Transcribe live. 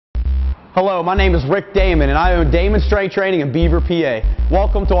Hello, my name is Rick Daman and I own Daman Strength Training in Beaver, PA.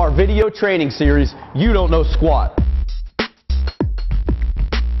 Welcome to our video training series, You Don't Know Squat.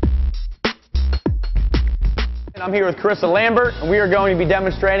 I'm here with Carissa Lambert and we are going to be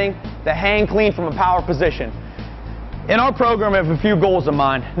demonstrating the hang clean from a power position. In our program, we have a few goals in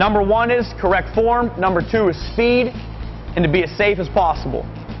mind. Number one is correct form, number two is speed, and to be as safe as possible.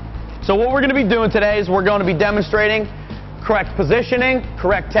 So what we're going to be doing today is we're going to be demonstrating correct positioning,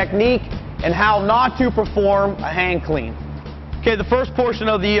 correct technique, and how not to perform a hang clean. Okay, the first portion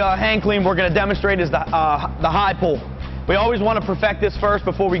of the hang clean we're going to demonstrate is the high pull. We always want to perfect this first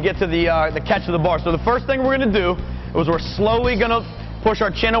before we get to the catch of the bar. So the first thing we're going to do is we're slowly going to push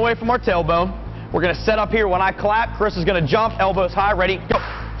our chin away from our tailbone. We're going to set up here. When I clap, Chris is going to jump, elbows high, ready, go,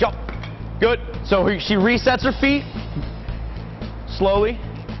 jump. Good. So she resets her feet. Slowly,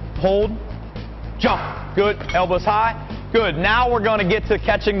 hold, jump. Good, elbows high. Good. Now we're going to get to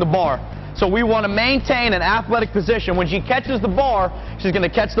catching the bar. So we want to maintain an athletic position. When she catches the bar, she's going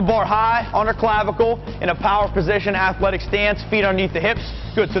to catch the bar high on her clavicle in a power position, athletic stance, feet underneath the hips.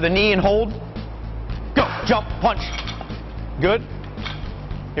 Good. To the knee and hold. Go. Jump. Punch. Good.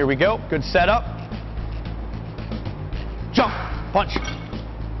 Here we go. Good setup. Jump. Punch.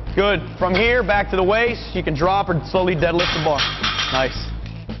 Good. From here, back to the waist. You can drop or slowly deadlift the bar. Nice.